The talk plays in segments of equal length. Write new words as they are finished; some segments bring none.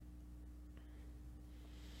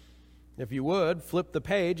If you would, flip the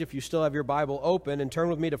page if you still have your Bible open and turn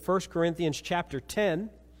with me to 1 Corinthians chapter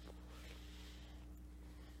 10.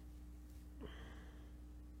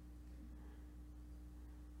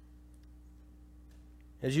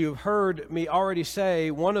 As you've heard me already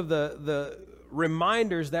say, one of the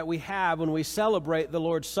reminders that we have when we celebrate the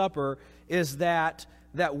Lord's Supper is that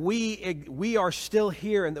we are still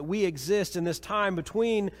here and that we exist in this time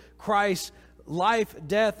between Christ's life,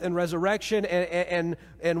 death, and resurrection, and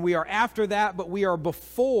we are after that, but we are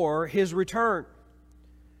before His return.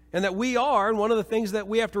 And that we are, and one of the things that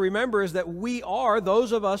we have to remember is that we are,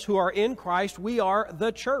 those of us who are in Christ, we are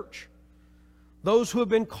the church. Those who have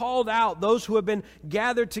been called out, those who have been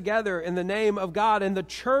gathered together in the name of God, and the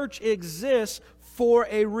church exists for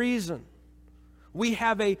a reason. We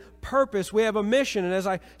have a purpose, we have a mission, and as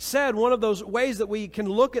I said, one of those ways that we can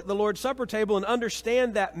look at the Lord's Supper table and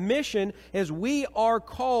understand that mission is we are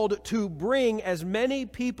called to bring as many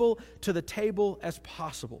people to the table as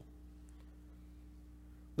possible.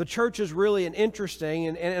 The church is really an interesting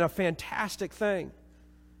and a fantastic thing.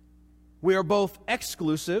 We are both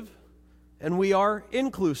exclusive and we are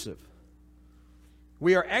inclusive.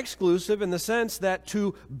 We are exclusive in the sense that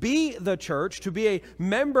to be the church, to be a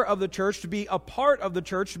member of the church, to be a part of the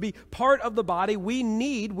church, to be part of the body,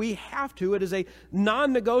 we have to, it is a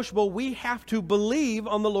non-negotiable, we have to believe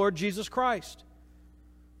on the Lord Jesus Christ.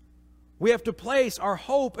 We have to place our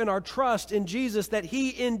hope and our trust in Jesus that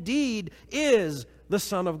He indeed is the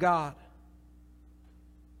Son of God,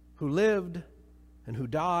 who lived and who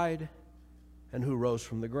died and who rose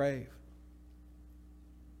from the grave.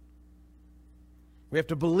 We have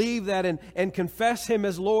to believe that and confess Him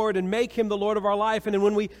as Lord and make Him the Lord of our life. And then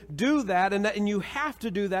when we do that, and you have to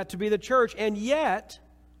do that to be the church, and yet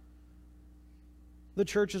the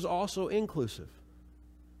church is also inclusive.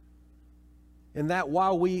 In that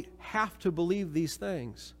while we have to believe these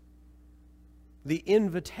things, the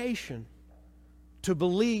invitation to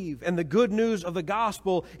believe and the good news of the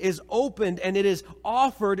gospel is opened and it is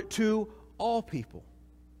offered to all people.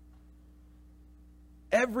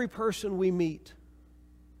 Every person we meet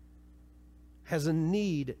has a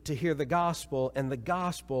need to hear the gospel, and the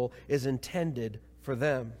gospel is intended for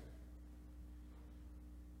them.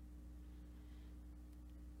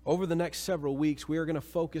 Over the next several weeks, we are going to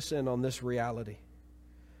focus in on this reality.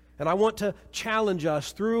 And I want to challenge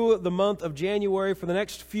us through the month of January for the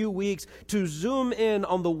next few weeks to zoom in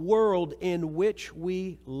on the world in which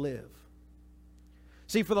we live.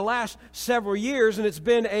 See, for the last several years, and it's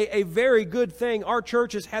been a very good thing, our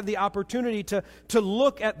church has had the opportunity to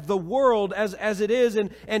look at the world as it is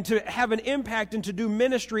and to have an impact and to do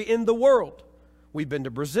ministry in the world. We've been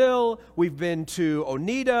to Brazil, we've been to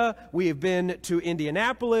Oneida, we have been to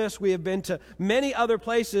Indianapolis, we have been to many other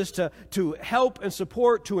places to help and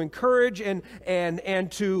support, to encourage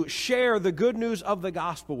and to share the good news of the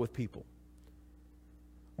gospel with people.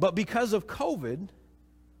 But because of COVID,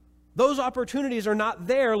 those opportunities are not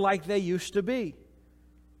there like they used to be.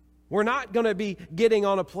 We're not going to be getting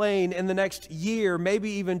on a plane in the next year, maybe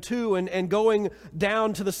even two, and going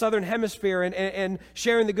down to the southern hemisphere and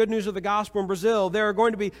sharing the good news of the gospel in Brazil. There are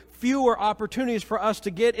going to be fewer opportunities for us to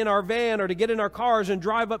get in our van or to get in our cars and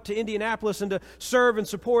drive up to Indianapolis and to serve and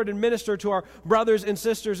support and minister to our brothers and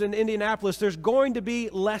sisters in Indianapolis. There's going to be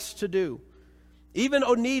less to do. Even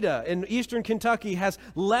Oneida in eastern Kentucky has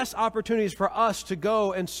less opportunities for us to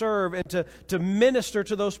go and serve and to minister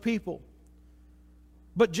to those people.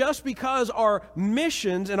 But just because our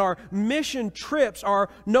missions and our mission trips are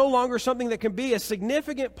no longer something that can be a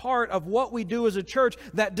significant part of what we do as a church,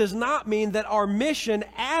 that does not mean that our mission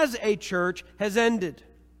as a church has ended.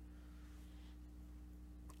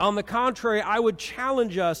 On the contrary, I would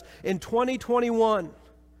challenge us in 2021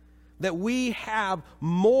 that we have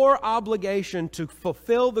more obligation to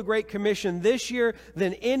fulfill the Great Commission this year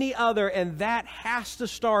than any other, and that has to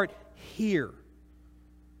start here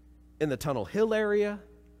in the Tunnel Hill area,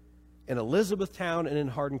 in Elizabethtown, and in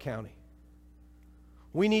Hardin County.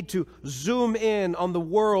 We need to zoom in on the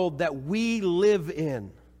world that we live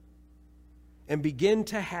in and begin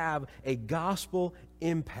to have a gospel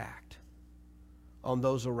impact on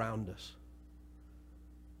those around us.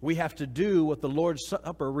 We have to do what the Lord's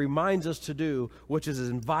Supper reminds us to do, which is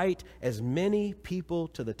invite as many people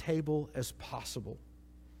to the table as possible.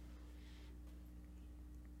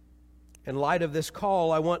 In light of this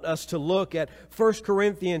call, I want us to look at 1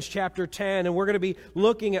 Corinthians chapter 10, and we're going to be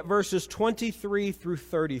looking at verses 23 through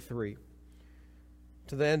 33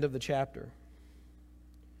 to the end of the chapter.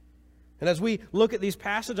 And as we look at these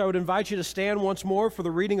passages, I would invite you to stand once more for the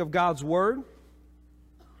reading of God's Word.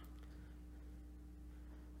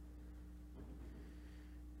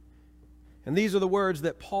 And these are the words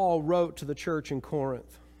that Paul wrote to the church in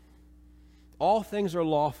Corinth. All things are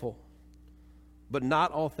lawful, but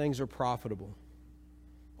not all things are profitable.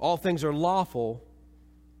 All things are lawful,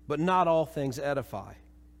 but not all things edify.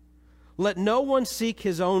 Let no one seek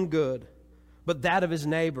his own good, but that of his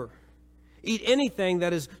neighbor. Eat anything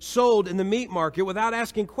that is sold in the meat market without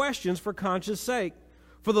asking questions for conscience sake.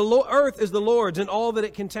 For the earth is the Lord's and all that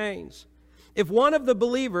it contains. If one of the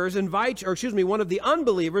one of the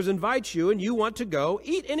unbelievers invites you and you want to go,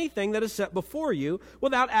 eat anything that is set before you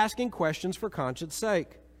without asking questions for conscience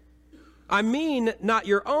sake. I mean not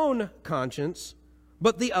your own conscience,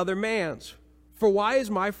 but the other man's. For why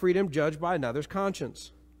is my freedom judged by another's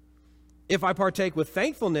conscience? If I partake with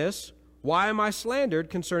thankfulness, why am I slandered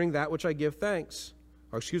concerning that which I give thanks?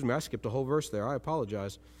 I skipped a whole verse there. I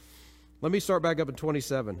apologize. Let me start back up in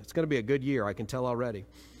 27. It's going to be a good year, I can tell already.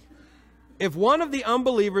 If one of the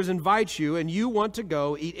unbelievers invites you and you want to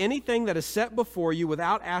go, eat anything that is set before you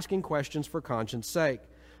without asking questions for conscience sake.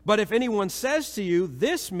 But if anyone says to you,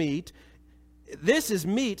 this is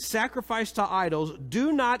meat sacrificed to idols,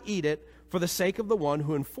 do not eat it for the sake of the one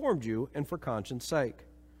who informed you and for conscience sake.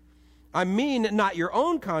 I mean not your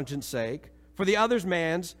own conscience sake, for the other's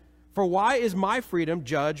man's, for why is my freedom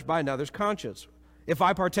judged by another's conscience? If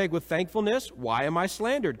I partake with thankfulness, why am I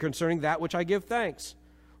slandered concerning that which I give thanks?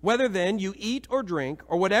 Whether then you eat or drink,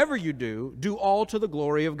 or whatever you do, do all to the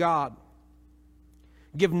glory of God.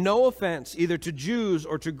 Give no offense either to Jews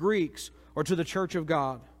or to Greeks or to the church of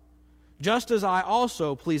God, just as I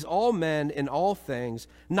also please all men in all things,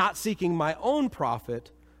 not seeking my own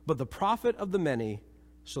profit, but the profit of the many,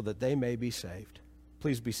 so that they may be saved.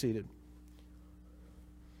 Please be seated.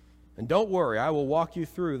 And don't worry, I will walk you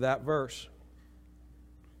through that verse.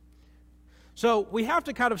 So we have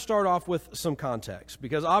to kind of start off with some context,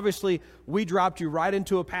 because obviously we dropped you right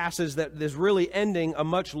into a passage that is really ending a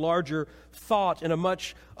much larger thought and a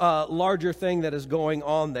much larger thing that is going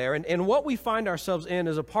on there. And what we find ourselves in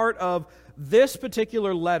is a part of this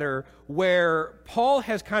particular letter where Paul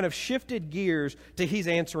has kind of shifted gears to he's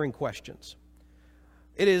answering questions.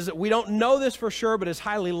 We don't know this for sure, but it's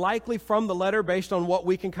highly likely from the letter, based on what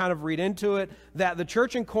we can kind of read into it, that the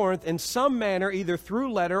church in Corinth, in some manner, either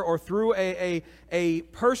through letter or through a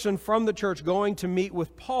person from the church going to meet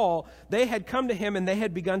with Paul, they had come to him and they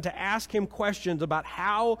had begun to ask him questions about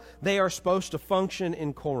how they are supposed to function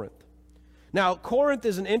in Corinth. Now, Corinth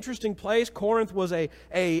is an interesting place. Corinth was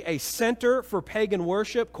a center for pagan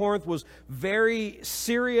worship. Corinth was very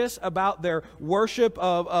serious about their worship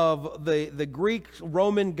of the Greek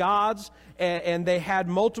Roman gods, and they had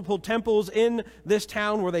multiple temples in this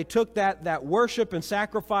town where they took that worship and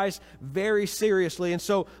sacrifice very seriously. And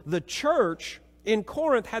so the church in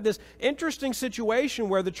Corinth had this interesting situation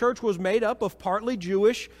where the church was made up of partly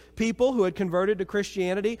Jewish people who had converted to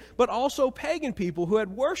Christianity, but also pagan people who had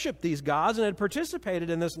worshiped these gods and had participated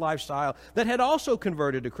in this lifestyle that had also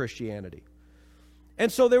converted to Christianity.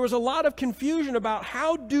 And so there was a lot of confusion about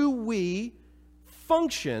how do we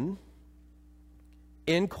function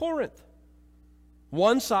in Corinth.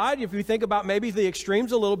 One side, if you think about maybe the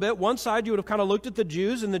extremes a little bit, one side you would have kind of looked at the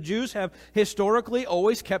Jews, and the Jews have historically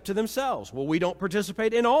always kept to themselves. Well, we don't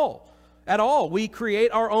participate at all. We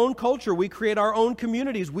create our own culture. We create our own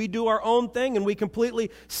communities. We do our own thing, and we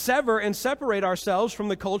completely sever and separate ourselves from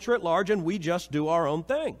the culture at large, and we just do our own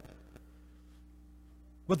thing.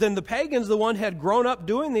 But then the pagans, the one had grown up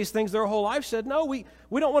doing these things their whole life, said, no, we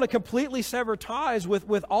don't want to completely sever ties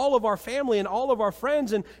with all of our family and all of our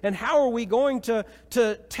friends. And how are we going to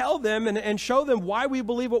tell them and show them why we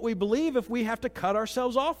believe what we believe if we have to cut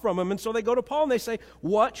ourselves off from them? And so they go to Paul and they say,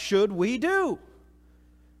 what should we do?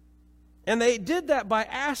 And they did that by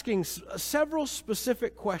asking several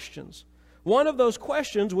specific questions. One of those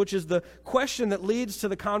questions, which is the question that leads to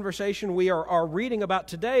the conversation we are reading about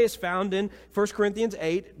today, is found in 1 Corinthians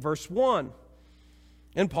 8, verse 1.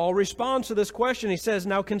 And Paul responds to this question. He says,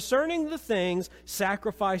 now concerning the things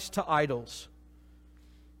sacrificed to idols.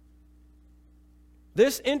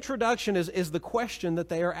 This introduction is the question that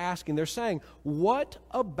they are asking. They're saying, what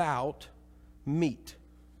about meat?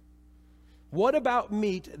 What about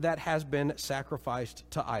meat that has been sacrificed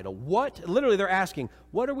to idol? Literally they're asking,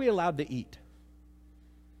 what are we allowed to eat?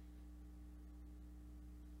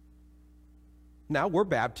 Now, we're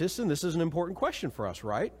Baptists, and this is an important question for us,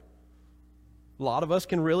 right? A lot of us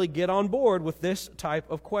can really get on board with this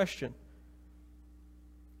type of question.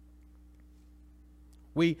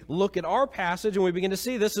 We look at our passage and we begin to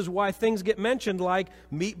see this is why things get mentioned like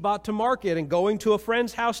meat bought to market and going to a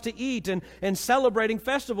friend's house to eat and celebrating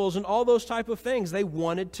festivals and all those type of things. They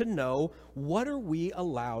wanted to know, what are we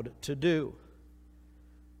allowed to do?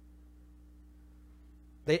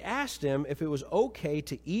 They asked him if it was okay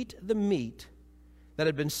to eat the meat that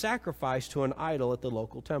had been sacrificed to an idol at the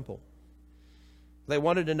local temple. They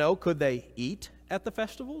wanted to know, could they eat at the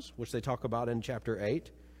festivals, which they talk about in chapter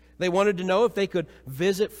 8. They wanted to know if they could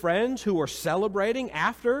visit friends who were celebrating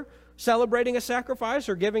after celebrating a sacrifice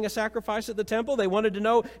or giving a sacrifice at the temple. They wanted to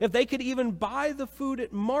know if they could even buy the food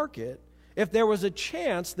at market if there was a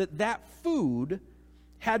chance that that food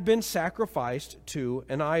had been sacrificed to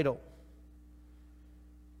an idol.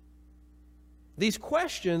 These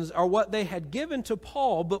questions are what they had given to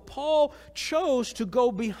Paul, but Paul chose to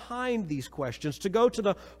go behind these questions, to go to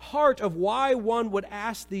the heart of why one would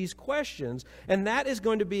ask these questions, and that is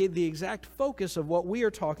going to be the exact focus of what we are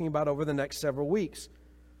talking about over the next several weeks.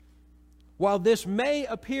 While this may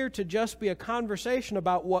appear to just be a conversation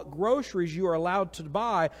about what groceries you are allowed to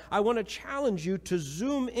buy, I want to challenge you to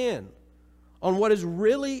zoom in on what is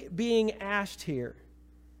really being asked here.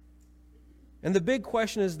 And the big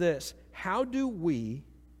question is this: how do we,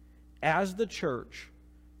 as the church,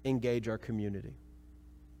 engage our community?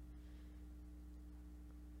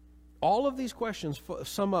 All of these questions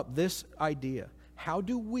sum up this idea. How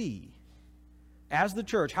do we, as the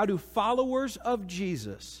church, how do followers of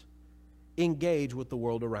Jesus engage with the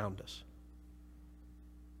world around us?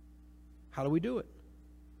 How do we do it?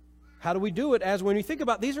 How do we do it? As when you think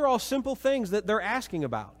about, these are all simple things that they're asking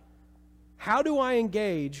about. How do I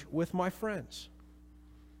engage with my friends?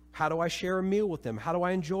 How do I share a meal with them? How do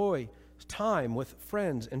I enjoy time with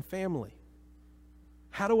friends and family?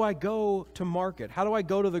 How do I go to market? How do I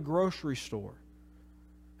go to the grocery store?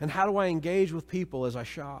 And how do I engage with people as I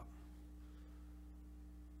shop?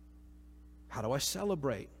 How do I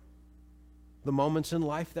celebrate the moments in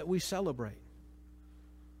life that we celebrate?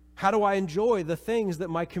 How do I enjoy the things that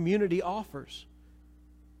my community offers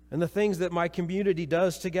and the things that my community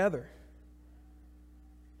does together?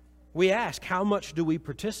 We ask, how much do we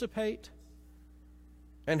participate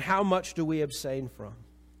and how much do we abstain from,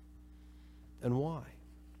 and why?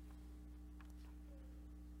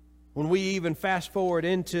 When we even fast forward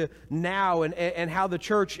into now and how the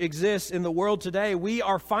church exists in the world today, we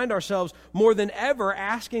find ourselves more than ever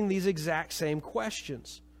asking these exact same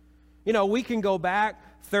questions. You know, we can go back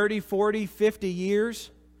 30, 40, 50 years,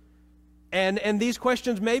 and these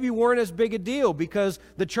questions maybe weren't as big a deal because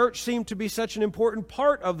the church seemed to be such an important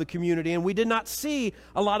part of the community, and we did not see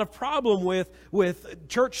a lot of problem with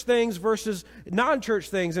church things versus non-church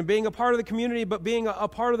things, and being a part of the community but being a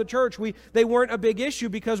part of the church. They weren't a big issue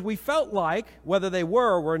because we felt like, whether they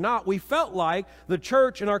were or were not, we felt like the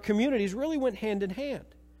church and our communities really went hand in hand.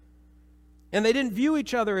 And they didn't view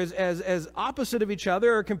each other as opposite of each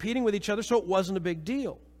other or competing with each other, so it wasn't a big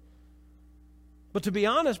deal. But to be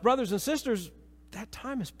honest, brothers and sisters, that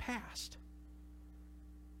time has passed.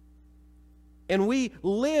 And we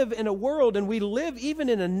live in a world, and we live even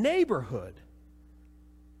in a neighborhood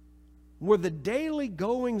where the daily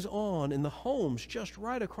goings on in the homes just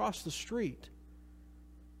right across the street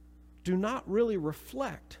do not really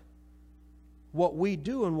reflect what we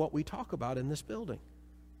do and what we talk about in this building.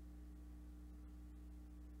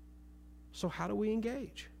 So how do we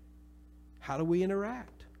engage? How do we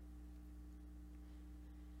interact?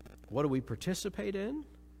 What do we participate in?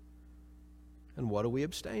 And what do we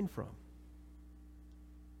abstain from?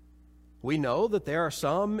 We know that there are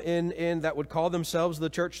some in that would call themselves the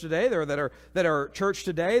church today, that are church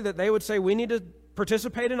today, that they would say we need to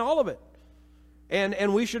participate in all of it.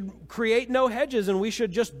 And we should create no hedges, and we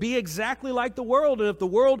should just be exactly like the world. And if the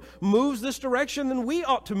world moves this direction, then we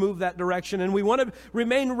ought to move that direction. And we want to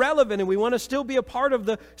remain relevant, and we want to still be a part of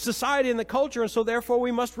the society and the culture, and so therefore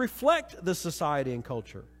we must reflect the society and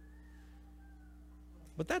culture.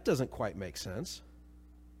 But that doesn't quite make sense.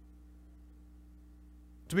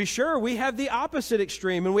 To be sure, we have the opposite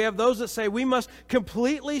extreme, and we have those that say we must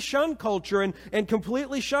completely shun culture and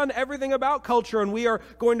completely shun everything about culture, and we are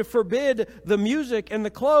going to forbid the music and the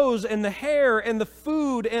clothes and the hair and the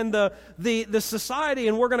food and the society,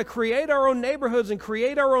 and we're going to create our own neighborhoods and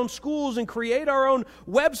create our own schools and create our own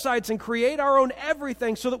websites and create our own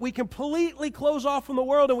everything so that we completely close off from the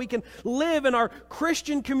world and we can live in our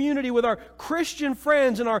Christian community with our Christian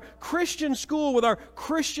friends, in our Christian school with our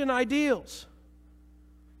Christian ideals.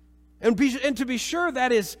 And to be sure,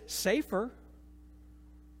 that is safer.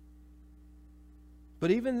 But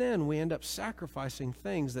even then, we end up sacrificing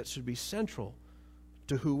things that should be central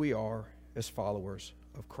to who we are as followers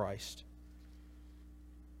of Christ.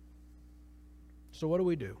 So what do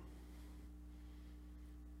we do?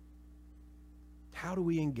 How do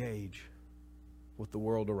we engage with the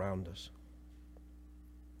world around us?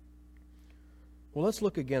 Well, let's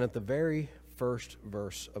look again at the very first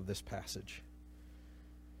verse of this passage.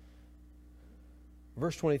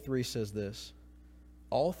 Verse 23 says this,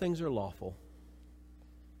 all things are lawful,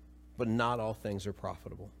 but not all things are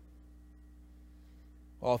profitable.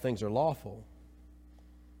 All things are lawful,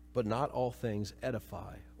 but not all things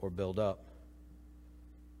edify or build up.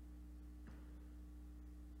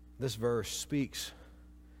 This verse speaks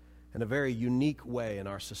in a very unique way in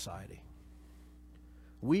our society.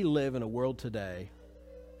 We live in a world today,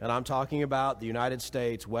 and I'm talking about the United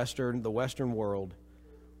States, the Western world,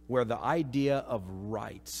 where the idea of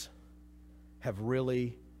rights have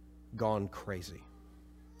really gone crazy.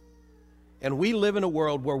 And we live in a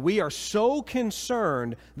world where we are so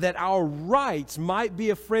concerned that our rights might be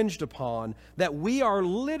infringed upon that we are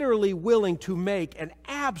literally willing to make an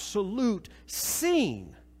absolute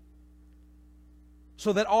scene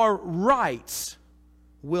so that our rights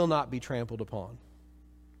will not be trampled upon.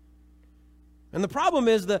 And the problem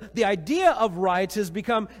is the idea of rights has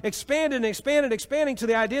become expanding to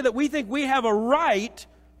the idea that we think we have a right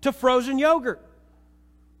to frozen yogurt,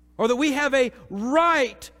 or that we have a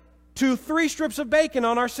right to 3 strips of bacon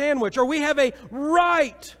on our sandwich, or we have a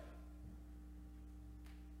right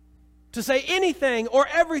to say anything or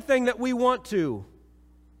everything that we want to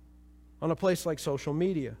on a place like social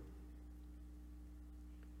media.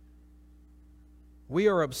 We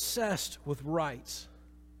are obsessed with rights.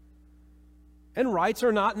 And rights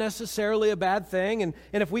are not necessarily a bad thing. And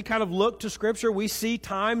if we kind of look to Scripture, we see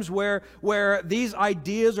times where these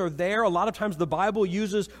ideas are there. A lot of times the Bible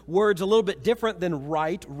uses words a little bit different than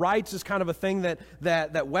right. Rights is kind of a thing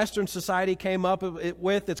that Western society came up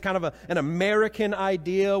with. It's kind of an American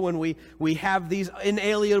idea when we have these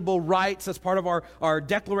inalienable rights. That's part of our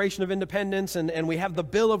Declaration of Independence, and we have the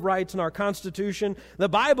Bill of Rights in our Constitution. The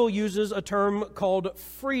Bible uses a term called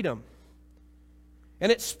freedom.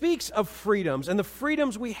 And it speaks of freedoms and the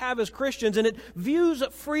freedoms we have as Christians, and it views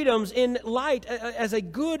freedoms in light as a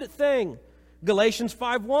good thing. Galatians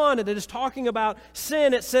 5:1, and it is talking about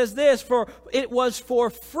sin. It says this, for it was for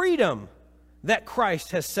freedom that Christ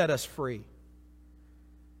has set us free.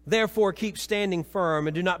 Therefore keep standing firm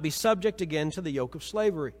and do not be subject again to the yoke of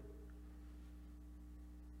slavery.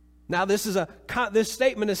 Now this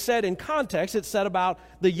statement is said in context. It's said about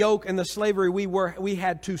the yoke and the slavery we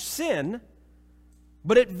had to sin.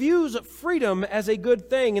 But it views freedom as a good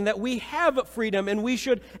thing, and that we have freedom and we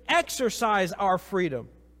should exercise our freedom.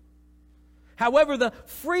 However, the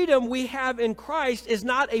freedom we have in Christ is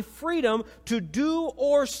not a freedom to do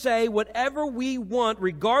or say whatever we want,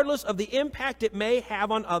 regardless of the impact it may have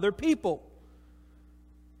on other people.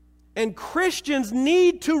 And Christians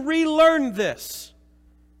need to relearn this.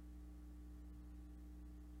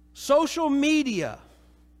 Social media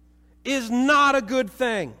is not a good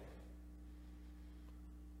thing.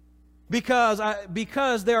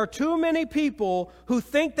 Because there are too many people who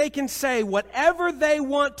think they can say whatever they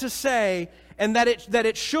want to say, and that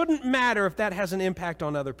it shouldn't matter if that has an impact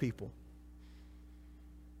on other people.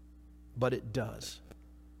 But it does.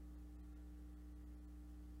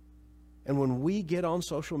 And when we get on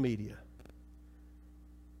social media,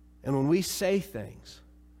 and when we say things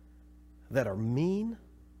that are mean,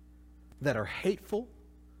 that are hateful,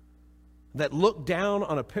 that look down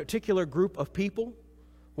on a particular group of people,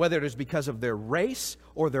 whether it is because of their race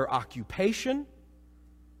or their occupation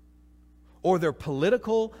or their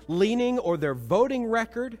political leaning or their voting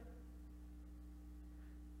record,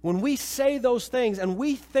 when we say those things and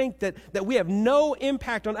we think that we have no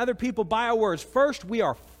impact on other people by our words, first, we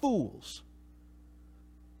are fools.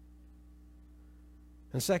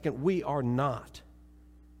 And second, we are not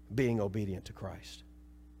being obedient to Christ.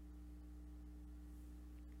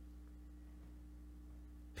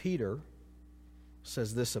 Peter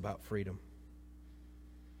says this about freedom.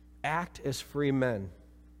 Act as free men.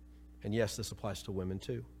 And yes, this applies to women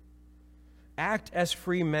too. Act as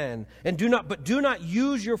free men, and do not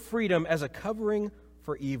use your freedom as a covering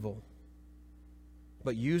for evil,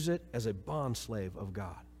 but use it as a bondslave of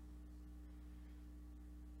God.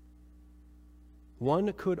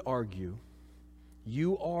 One could argue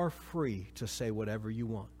you are free to say whatever you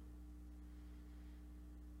want.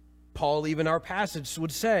 Paul, even our passage,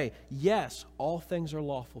 would say, yes, all things are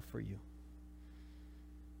lawful for you.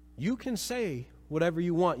 You can say whatever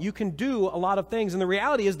you want. You can do a lot of things. And the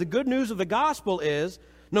reality is, the good news of the gospel is,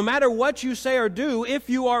 no matter what you say or do, if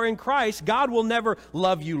you are in Christ, God will never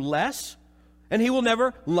love you less, and He will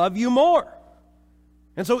never love you more.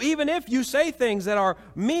 And so even if you say things that are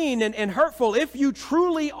mean and hurtful, if you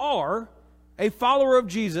truly are a follower of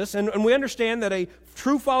Jesus, and we understand that a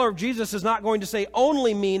true follower of Jesus is not going to say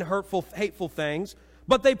only mean, hurtful, hateful things,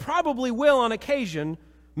 but they probably will on occasion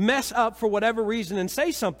mess up for whatever reason and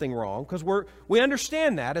say something wrong, because we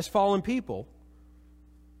understand that as fallen people.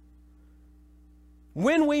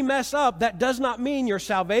 When we mess up, that does not mean your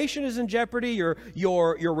salvation is in jeopardy,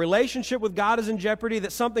 your relationship with God is in jeopardy,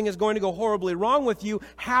 that something is going to go horribly wrong with you.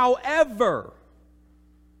 However,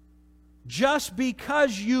 just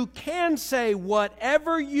because you can say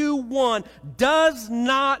whatever you want does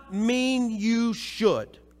not mean you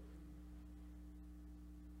should.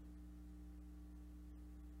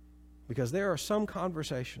 Because there are some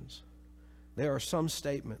conversations, there are some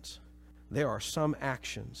statements, there are some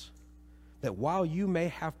actions that while you may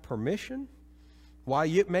have permission, while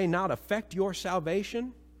it may not affect your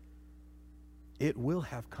salvation, it will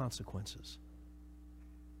have consequences.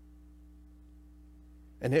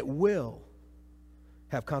 And it will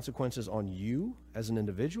have consequences on you as an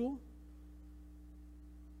individual,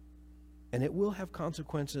 and it will have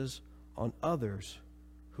consequences on others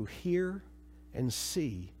who hear and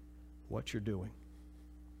see what you're doing.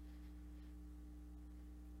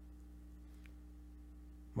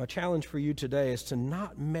 My challenge for you today is to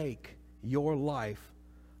not make your life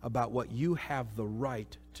about what you have the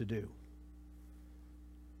right to do,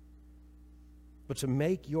 but to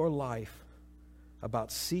make your life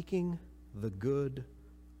about seeking the good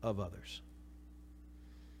of others.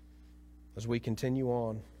 As we continue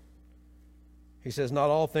on, he says, not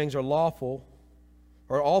all things are lawful,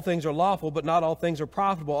 or all things are lawful, but not all things are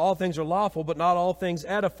profitable. All things are lawful, but not all things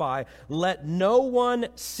edify. Let no one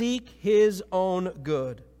seek his own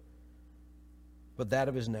good, but that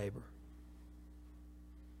of his neighbor.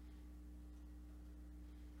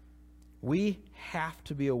 We have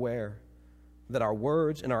to be aware that our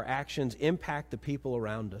words and our actions impact the people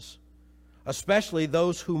around us, especially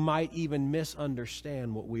those who might even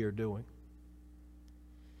misunderstand what we are doing.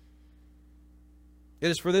 It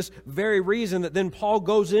is for this very reason that then Paul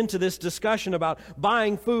goes into this discussion about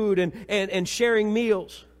buying food and sharing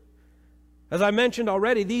meals. As I mentioned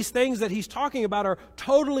already, these things that he's talking about are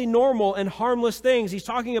totally normal and harmless things. He's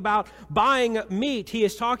talking about buying meat. He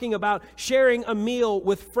is talking about sharing a meal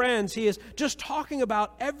with friends. He is just talking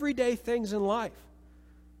about everyday things in life.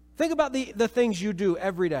 Think about the things you do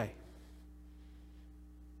every day.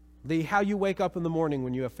 How you wake up in the morning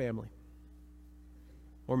when you have family.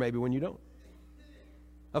 Or maybe when you don't.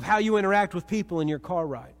 Of how you interact with people in your car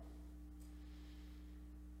ride.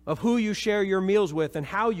 Of who you share your meals with and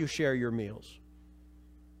how you share your meals.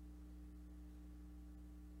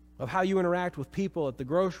 Of how you interact with people at the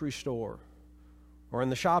grocery store or in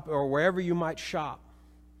the shop or wherever you might shop.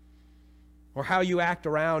 Or how you act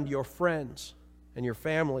around your friends and your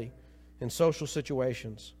family in social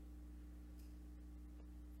situations.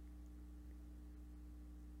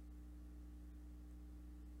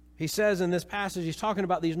 He says in this passage, he's talking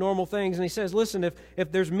about these normal things, and he says, listen,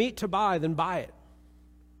 if there's meat to buy, then buy it.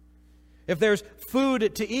 If there's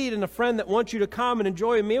food to eat and a friend that wants you to come and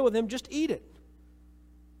enjoy a meal with him, just eat it.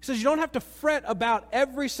 He says you don't have to fret about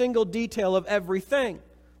every single detail of everything.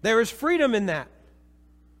 There is freedom in that.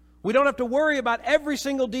 We don't have to worry about every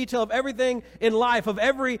single detail of everything in life,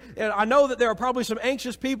 I know that there are probably some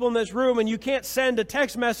anxious people in this room, and you can't send a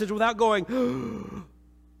text message without going,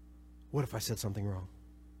 what if I said something wrong?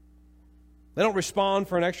 They don't respond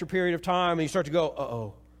for an extra period of time, and you start to go,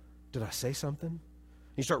 uh-oh, did I say something?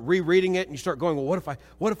 You start rereading it, and you start going, well,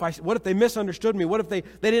 what if they misunderstood me? What if they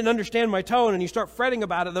didn't understand my tone? And you start fretting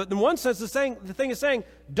about it. In one sense, the thing is saying,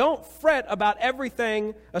 don't fret about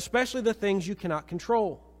everything, especially the things you cannot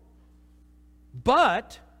control.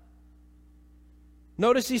 But,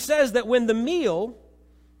 notice he says that when the meal,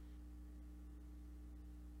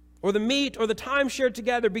 or the meat, or the time shared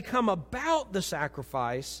together become about the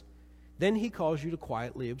sacrifice, then he calls you to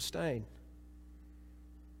quietly abstain.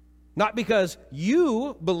 Not because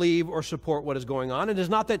you believe or support what is going on. It is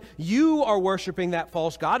not that you are worshiping that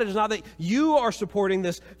false god. It is not that you are supporting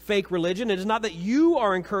this fake religion. It is not that you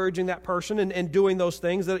are encouraging that person and doing those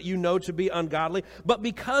things that you know to be ungodly, but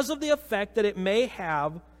because of the effect that it may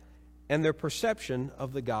have and their perception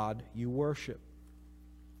of the God you worship.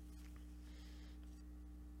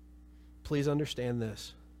 Please understand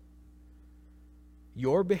this.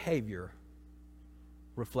 Your behavior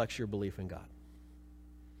reflects your belief in God.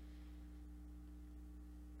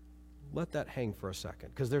 Let that hang for a second,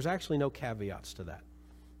 because there's actually no caveats to that.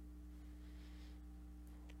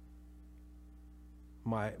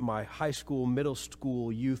 My high school, middle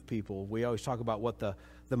school youth people, we always talk about what the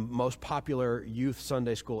most popular youth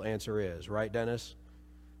Sunday school answer is, right, Dennis?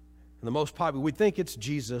 And the most popular, we think it's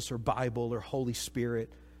Jesus or Bible or Holy Spirit.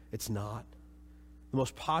 It's not. The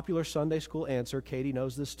most popular Sunday school answer, Katie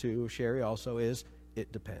knows this too, Sherry also, is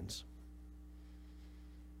it depends.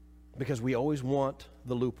 Because we always want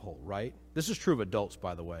the loophole, right? This is true of adults,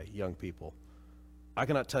 by the way, young people. I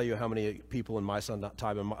cannot tell you how many people in my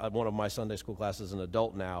time in one of my Sunday school classes, as an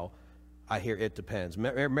adult now, I hear "it depends."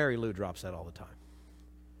 Mary Lou drops that all the time.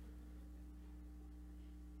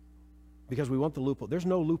 Because we want the loophole. There's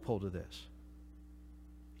no loophole to this.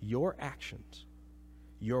 Your actions,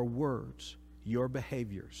 your words, your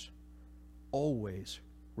behaviors always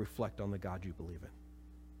reflect on the God you believe in.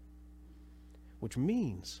 Which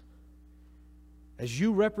means, as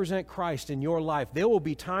you represent Christ in your life, there will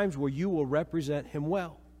be times where you will represent Him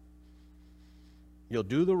well. You'll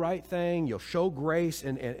do the right thing. You'll show grace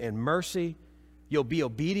and mercy. You'll be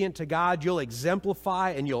obedient to God. You'll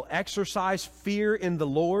exemplify and you'll exercise fear in the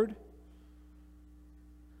Lord.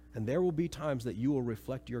 And there will be times that you will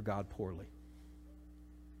reflect your God poorly.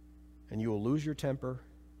 And you will lose your temper.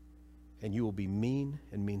 And you will be mean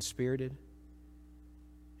and mean-spirited.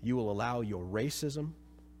 You will allow your racism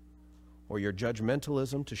or your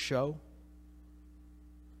judgmentalism to show.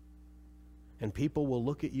 And people will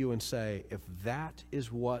look at you and say, if that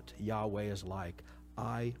is what Yahweh is like,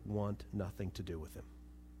 I want nothing to do with Him.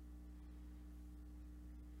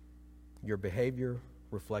 Your behavior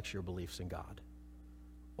reflects your beliefs in God.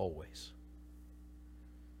 Always.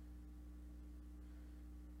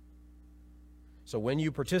 So when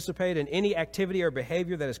you participate in any activity or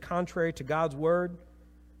behavior that is contrary to God's Word,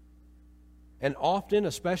 and often,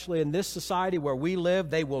 especially in this society where we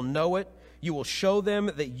live, they will know it. You will show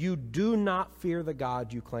them that you do not fear the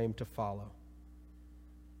God you claim to follow.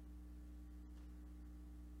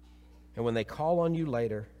 And when they call on you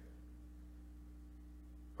later,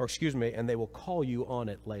 and they will call you on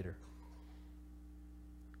it later.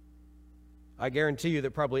 I guarantee you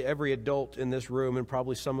that probably every adult in this room and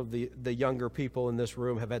probably some of the younger people in this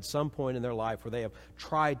room have had some point in their life where they have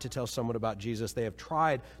tried to tell someone about Jesus. They have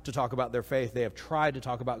tried to talk about their faith. They have tried to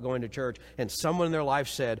talk about going to church. And someone in their life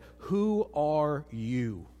said, "Who are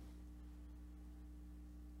you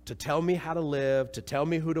to tell me how to live, to tell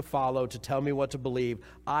me who to follow, to tell me what to believe?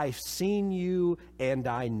 I've seen you and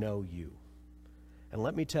I know you." And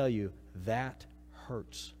let me tell you, that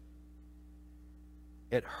hurts.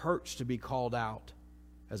 It hurts to be called out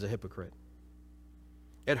as a hypocrite.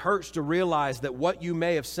 It hurts to realize that what you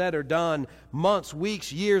may have said or done months,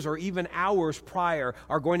 weeks, years, or even hours prior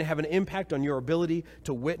are going to have an impact on your ability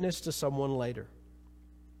to witness to someone later.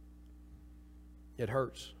 It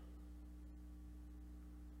hurts.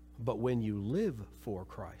 But when you live for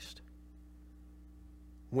Christ,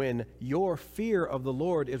 when your fear of the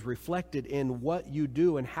Lord is reflected in what you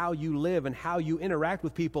do and how you live and how you interact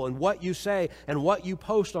with people and what you say and what you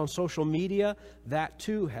post on social media, that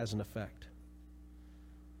too has an effect.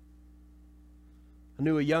 I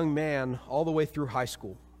knew a young man all the way through high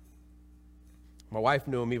school. My wife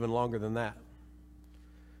knew him even longer than that.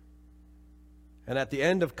 And at the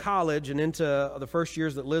end of college and into the first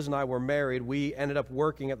years that Liz and I were married, we ended up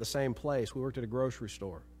working at the same place. We worked at a grocery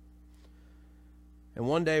store. And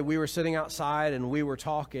one day we were sitting outside and we were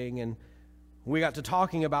talking, and we got to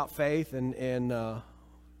talking about faith. And in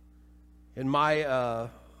my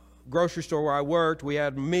grocery store where I worked, we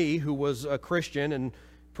had me, who was a Christian and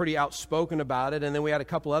pretty outspoken about it, and then we had a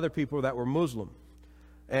couple other people that were Muslim.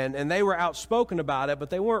 And they were outspoken about it, but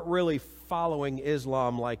they weren't really following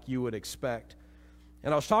Islam like you would expect.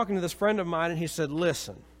 And I was talking to this friend of mine, and he said,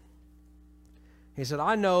 "Listen," he said,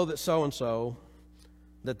 "I know that so-and-so,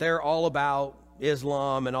 that they're all about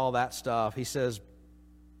Islam and all that stuff." He says,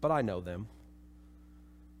 "But I know them.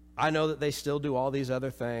 I know that they still do all these other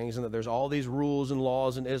things and that there's all these rules and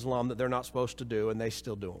laws in Islam that they're not supposed to do, and they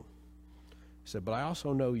still do them." He said, "But I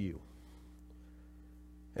also know you.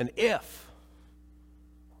 And if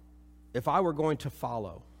I were going to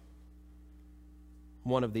follow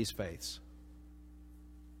one of these faiths,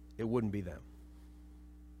 it wouldn't be them.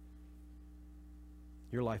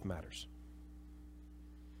 Your life matters.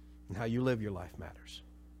 And how you live your life matters.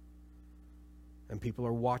 And people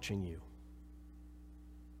are watching you.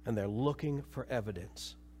 And they're looking for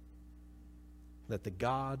evidence that the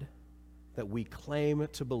God that we claim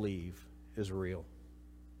to believe is real."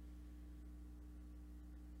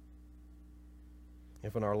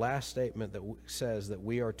 If in our last statement that says that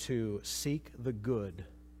we are to seek the good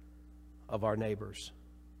of our neighbors,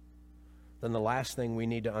 then the last thing we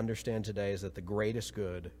need to understand today is that the greatest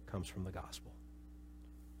good comes from the gospel.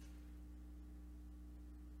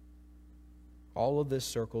 All of this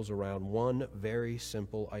circles around one very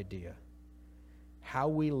simple idea. How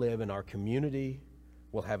we live in our community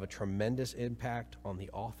will have a tremendous impact on the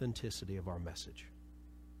authenticity of our message.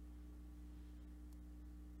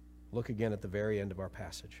 Look again at the very end of our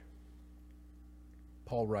passage.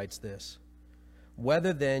 Paul writes this: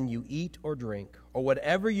 "Whether then you eat or drink, or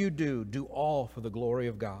whatever you do, do all for the glory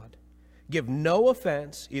of God. Give no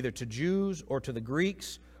offense either to Jews or to the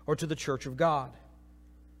Greeks or to the church of God.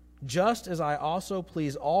 Just as I also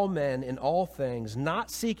please all men in all things, not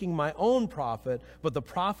seeking my own profit, but the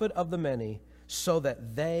profit of the many, so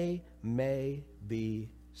that they may be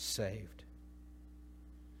saved.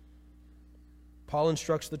 Paul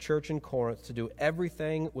instructs the church in Corinth to do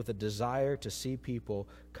everything with a desire to see people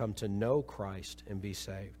come to know Christ and be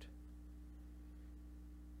saved.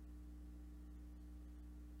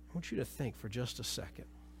 I want you to think for just a second.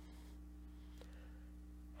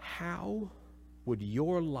 How would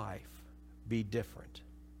your life be different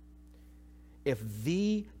if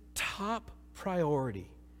the top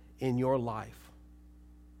priority in your life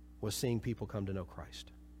was seeing people come to know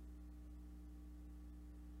Christ?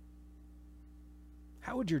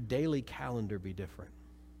 How would your daily calendar be different?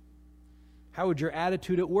 How would your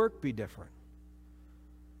attitude at work be different?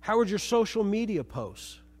 How would your social media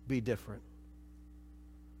posts be different?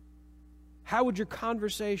 How would your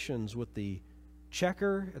conversations with the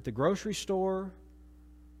checker at the grocery store,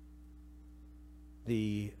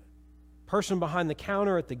 the person behind the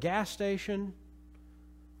counter at the gas station,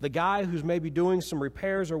 the guy who's maybe doing some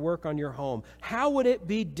repairs or work on your home, how would it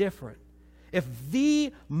be different if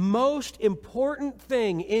the most important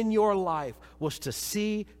thing in your life was to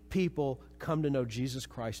see people come to know Jesus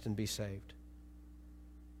Christ and be saved?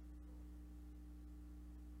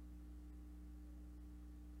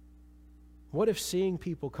 What if seeing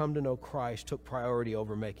people come to know Christ took priority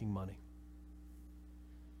over making money?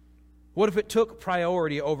 What if it took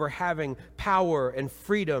priority over having power and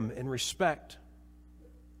freedom and respect?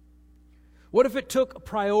 What if it took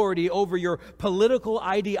priority over your political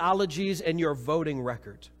ideologies and your voting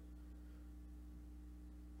record?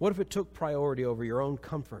 What if it took priority over your own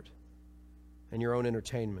comfort and your own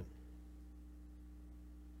entertainment?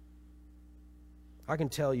 I can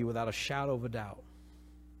tell you without a shadow of a doubt,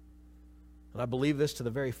 and I believe this to the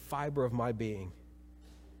very fiber of my being,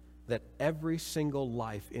 that every single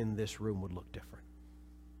life in this room would look different.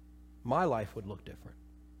 My life would look different.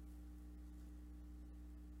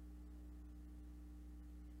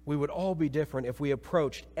 We would all be different if we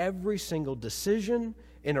approached every single decision,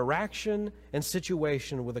 interaction, and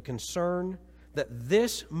situation with a concern that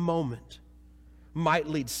this moment might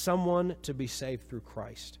lead someone to be saved through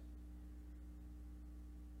Christ.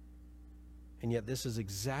 And yet this is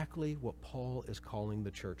exactly what Paul is calling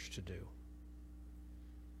the church to do.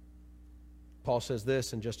 Paul says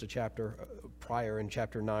this in just a chapter prior, in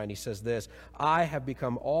chapter 9. He says this, I have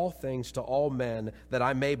become all things to all men, that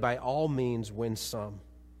I may by all means win some.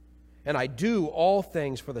 And I do all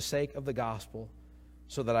things for the sake of the gospel,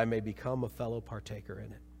 so that I may become a fellow partaker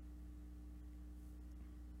in it.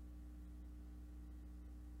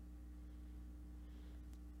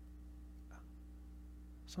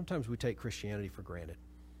 Sometimes we take Christianity for granted.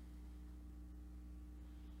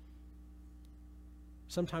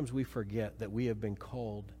 Sometimes we forget that we have been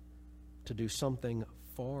called to do something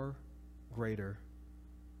far greater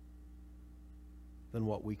than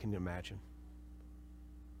what we can imagine.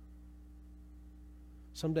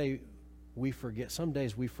 Some days we forget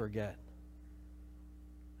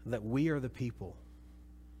that we are the people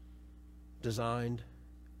designed,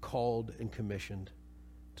 called, and commissioned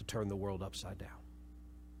to turn the world upside down.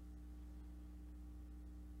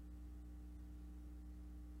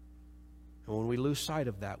 And when we lose sight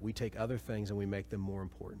of that, we take other things and we make them more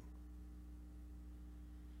important.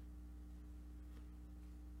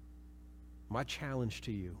 My challenge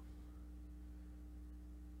to you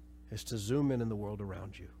is to zoom in the world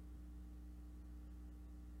around you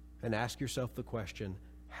and ask yourself the question,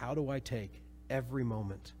 how do I take every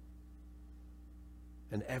moment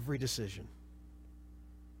and every decision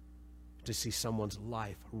to see someone's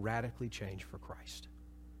life radically change for Christ?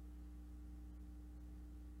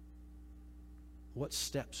 What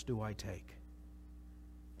steps do I take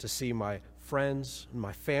to see my friends, and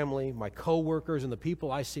my family, my coworkers, and the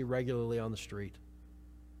people I see regularly on the street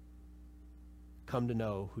come to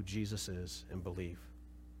know who Jesus is and believe?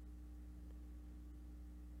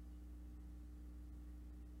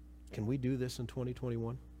 Can we do this in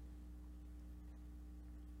 2021?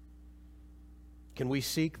 Can we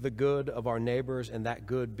seek the good of our neighbors, and that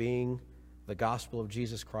good being the gospel of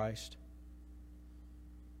Jesus Christ?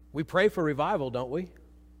 We pray for revival, don't we?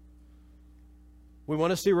 We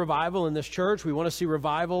want to see revival in this church. We want to see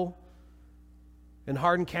revival in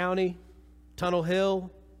Hardin County, Tunnel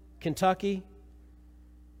Hill, Kentucky.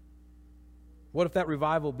 What if that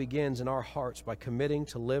revival begins in our hearts by committing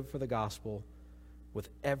to live for the gospel with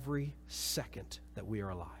every second that we are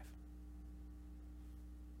alive?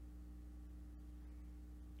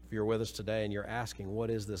 If you're with us today and you're asking, what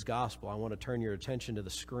is this gospel? I want to turn your attention to the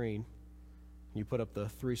screen. Can you put up the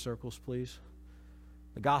 3 circles, please?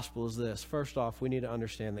 The gospel is this. First off, we need to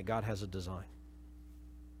understand that God has a design.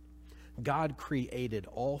 God created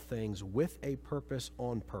all things with a purpose,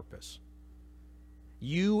 on purpose.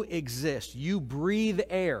 You exist. You breathe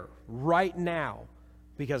air right now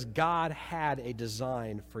because God had a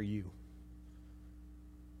design for you.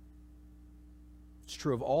 It's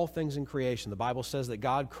true of all things in creation. The Bible says that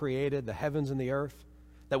God created the heavens and the earth,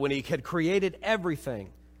 that when He had created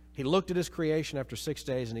everything, He looked at His creation after 6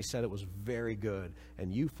 days and He said it was very good,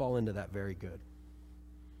 and you fall into that very good.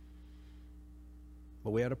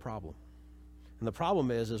 But we had a problem. And the problem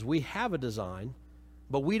is we have a design,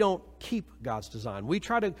 but we don't keep God's design. We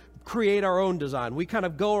try to create our own design. We kind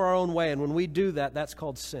of go our own way, and when we do that, that's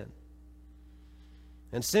called sin.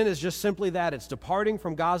 And sin is just simply that. It's departing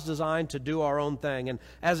from God's design to do our own thing. And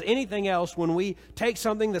as anything else, when we take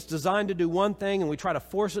something that's designed to do one thing and we try to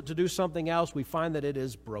force it to do something else, we find that it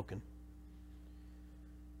is broken.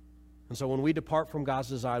 And so when we depart from God's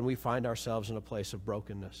design, we find ourselves in a place of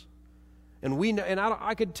brokenness. And we know, and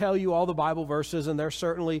I could tell you all the Bible verses, and they're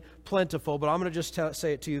certainly plentiful, but I'm going to just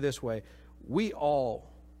say it to you this way. We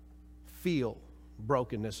all feel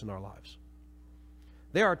brokenness in our lives.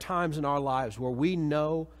 There are times in our lives where we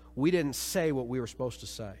know we didn't say what we were supposed to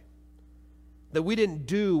say, that we didn't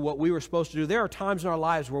do what we were supposed to do. There are times in our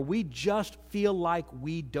lives where we just feel like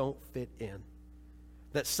we don't fit in,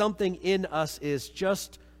 that something in us is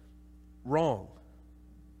just wrong.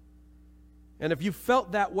 And if you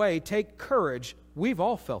felt that way, take courage. We've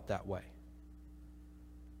all felt that way.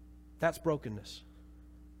 That's brokenness.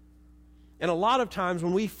 And a lot of times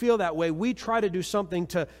when we feel that way, we try to do something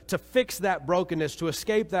to fix that brokenness, to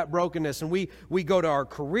escape that brokenness. And we go to our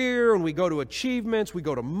career, and we go to achievements, we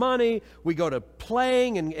go to money, we go to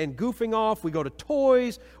playing and goofing off, we go to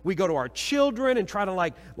toys, we go to our children and try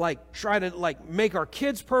to make our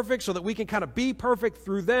kids perfect so that we can kind of be perfect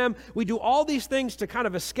through them. We do all these things to kind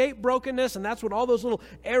of escape brokenness, and that's what all those little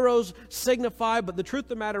arrows signify. But the truth of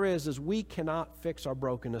the matter is we cannot fix our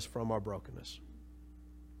brokenness from our brokenness.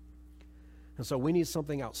 And so we need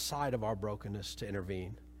something outside of our brokenness to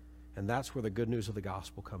intervene. And that's where the good news of the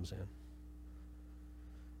gospel comes in.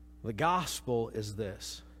 The gospel is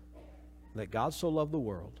this, that God so loved the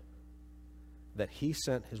world that He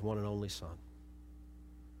sent His one and only Son.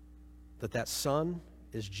 That Son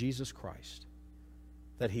is Jesus Christ.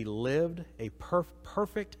 That He lived a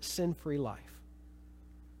perfect sin-free life.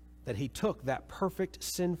 That He took that perfect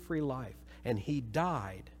sin-free life and He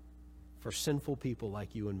died for sinful people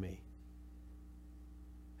like you and me.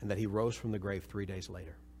 And that He rose from the grave 3 days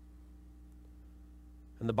later.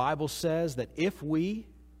 And the Bible says that if we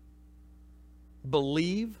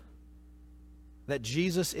believe that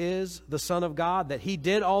Jesus is the Son of God, that He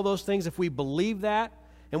did all those things, if we believe that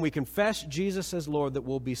and we confess Jesus as Lord, that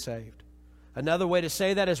we'll be saved. Another way to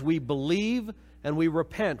say that is we believe and we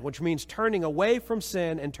repent, which means turning away from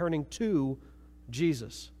sin and turning to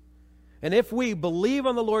Jesus. And if we believe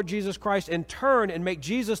on the Lord Jesus Christ and turn and make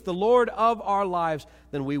Jesus the Lord of our lives,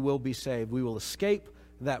 then we will be saved. We will escape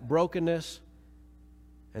that brokenness,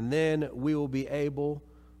 and then we will be able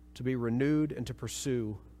to be renewed and to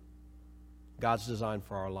pursue God's design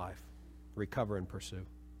for our life. Recover and pursue.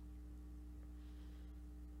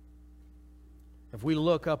 If we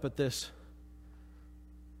look up at this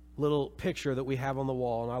little picture that we have on the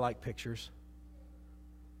wall, and I like pictures,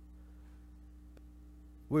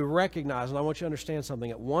 we recognize, and I want you to understand something,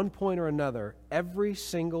 at one point or another, every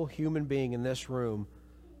single human being in this room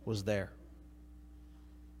was there,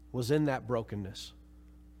 was in that brokenness.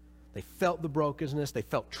 They felt the brokenness. They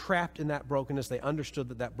felt trapped in that brokenness. They understood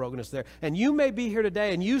that brokenness there. And you may be here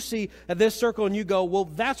today and you see at this circle and you go, well,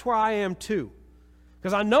 that's where I am too.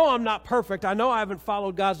 Because I know I'm not perfect. I know I haven't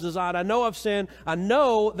followed God's design. I know I've sinned. I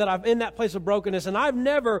know that I'm in that place of brokenness, and I've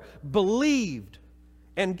never believed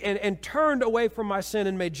and turned away from my sin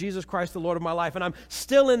and made Jesus Christ the Lord of my life. And I'm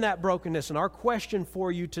still in that brokenness. And our question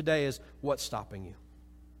for you today is, what's stopping you?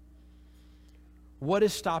 What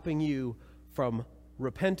is stopping you from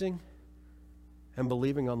repenting and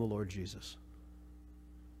believing on the Lord Jesus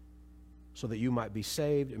so that you might be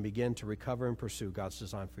saved and begin to recover and pursue God's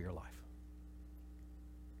design for your life?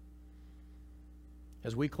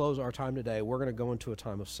 As we close our time today, we're going to go into a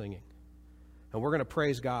time of singing. And we're going to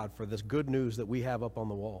praise God for this good news that we have up on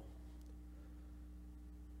the wall.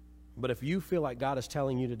 But if you feel like God is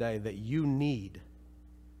telling you today that you need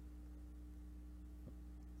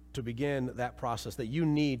to begin that process, that you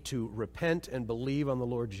need to repent and believe on the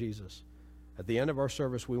Lord Jesus, at the end of our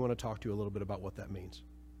service, we want to talk to you a little bit about what that means.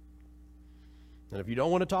 And if you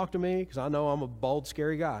don't want to talk to me, because I know I'm a bald,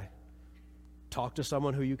 scary guy, talk to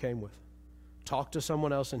someone who you came with. Talk to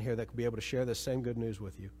someone else in here that could be able to share this same good news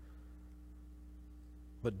with you.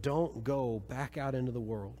 But don't go back out into the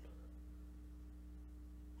world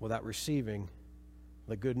without receiving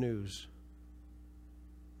the good news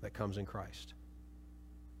that comes in Christ.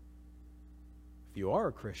 If you are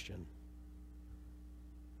a Christian,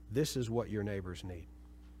 this is what your neighbors need.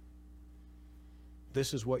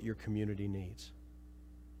 This is what your community needs.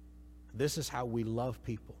 This is how we love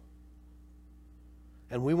people.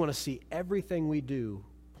 And we want to see everything we do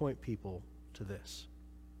point people to this.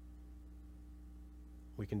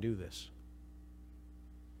 We can do this.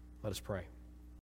 Let us pray.